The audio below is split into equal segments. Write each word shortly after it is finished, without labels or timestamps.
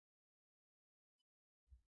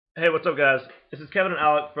Hey, what's up, guys? This is Kevin and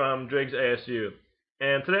Alec from Driggs ASU,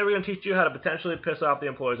 and today we're going to teach you how to potentially piss off the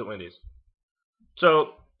employees at Wendy's.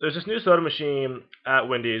 So, there's this new soda machine at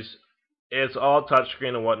Wendy's. It's all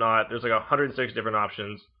touchscreen and whatnot. There's like 106 different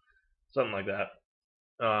options, something like that.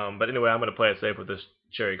 But anyway, I'm going to play it safe with this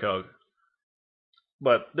Cherry Coke.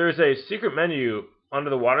 But there's a secret menu under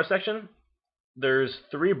the water section. There's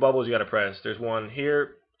three bubbles you got to press. There's one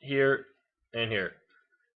here, here, and here.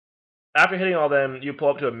 After hitting all them, you pull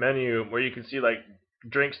up to a menu where you can see like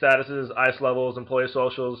drink statuses, ice levels, employee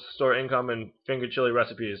socials, store income, and finger chili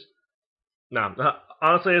recipes. Nah,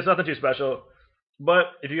 honestly, it's nothing too special. But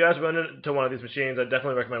if you guys run into one of these machines, I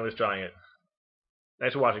definitely recommend at least trying it.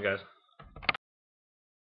 Thanks for watching, guys.